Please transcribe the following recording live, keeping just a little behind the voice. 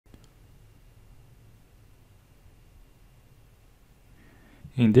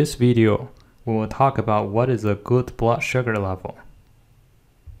In this video, we will talk about what is a good blood sugar level.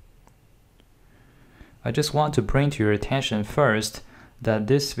 I just want to bring to your attention first that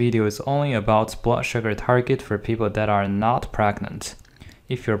this video is only about blood sugar target for people that are not pregnant.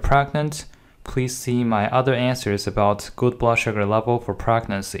 If you're pregnant, please see my other answers about good blood sugar level for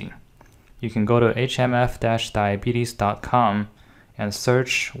pregnancy. You can go to hmf-diabetes.com and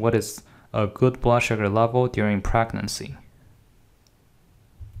search what is a good blood sugar level during pregnancy.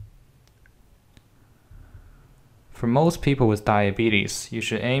 For most people with diabetes, you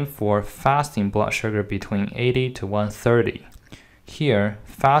should aim for fasting blood sugar between 80 to 130. Here,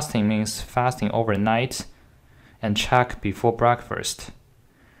 fasting means fasting overnight and check before breakfast.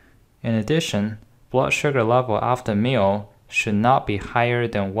 In addition, blood sugar level after meal should not be higher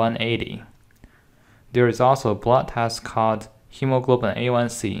than 180. There is also a blood test called hemoglobin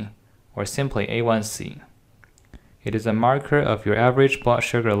A1C, or simply A1C. It is a marker of your average blood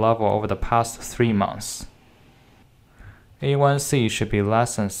sugar level over the past 3 months. A1C should be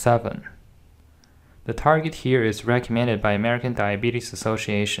less than 7. The target here is recommended by American Diabetes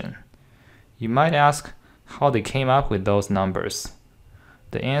Association. You might ask how they came up with those numbers.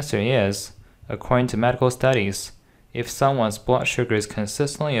 The answer is, according to medical studies, if someone's blood sugar is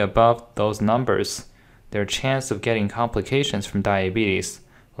consistently above those numbers, their chance of getting complications from diabetes,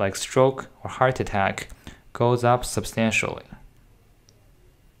 like stroke or heart attack, goes up substantially.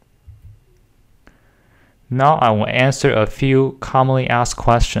 Now I will answer a few commonly asked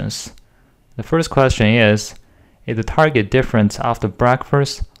questions. The first question is the target different after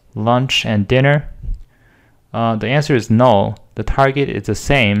breakfast, lunch, and dinner? The answer is no. The target is the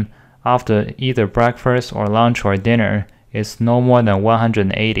same after either breakfast or lunch or dinner. It's no more than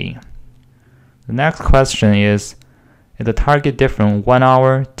 180. The next question is the target different 1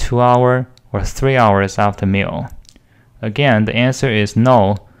 hour, 2 hour, or 3 hours after meal? Again, the answer is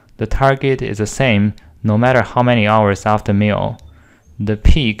no. The target is the same no matter how many hours after meal. The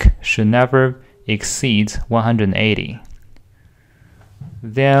peak should never exceed 180.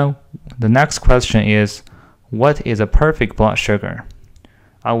 Then the next question is, what is a perfect blood sugar?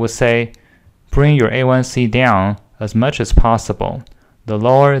 I would say bring your A1C down as much as possible. The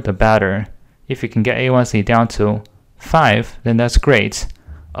lower, the better. If you can get A1C down to 5, then that's great,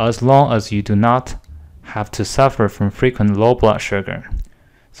 as long as you do not have to suffer from frequent low blood sugar.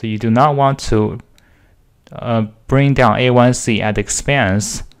 So you do not want to bring down A1C at the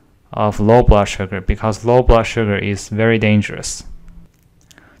expense of low blood sugar, because low blood sugar is very dangerous.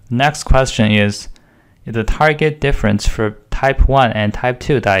 Next question is the target difference for type 1 and type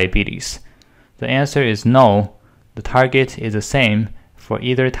 2 diabetes? The answer is no. The target is the same for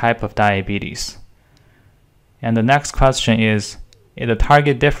either type of diabetes. And the next question is the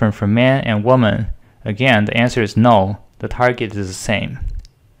target different for man and woman? Again, the answer is no. The target is the same.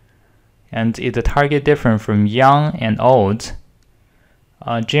 And is the target different from young and old?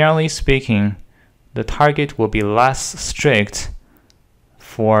 Generally speaking, the target will be less strict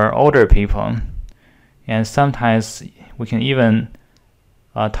for older people. And sometimes we can even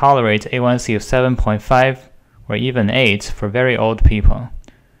tolerate A1C of 7.5 or even 8 for very old people.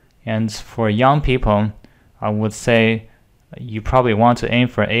 And for young people, I would say you probably want to aim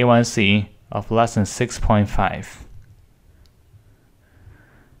for A1C of less than 6.5.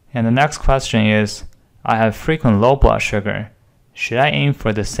 And the next question is, I have frequent low blood sugar. Should I aim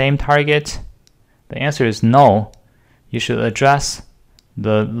for the same target? The answer is no. You should address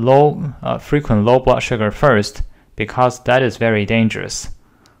the frequent low blood sugar first, because that is very dangerous.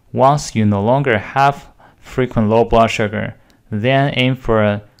 Once you no longer have frequent low blood sugar, then aim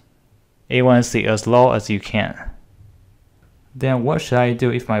for A1C as low as you can. Then what should I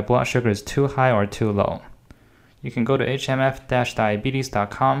do if my blood sugar is too high or too low? You can go to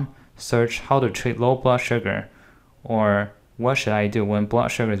hmf-diabetes.com, search how to treat low blood sugar, or what should I do when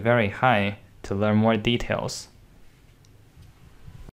blood sugar is very high, to learn more details.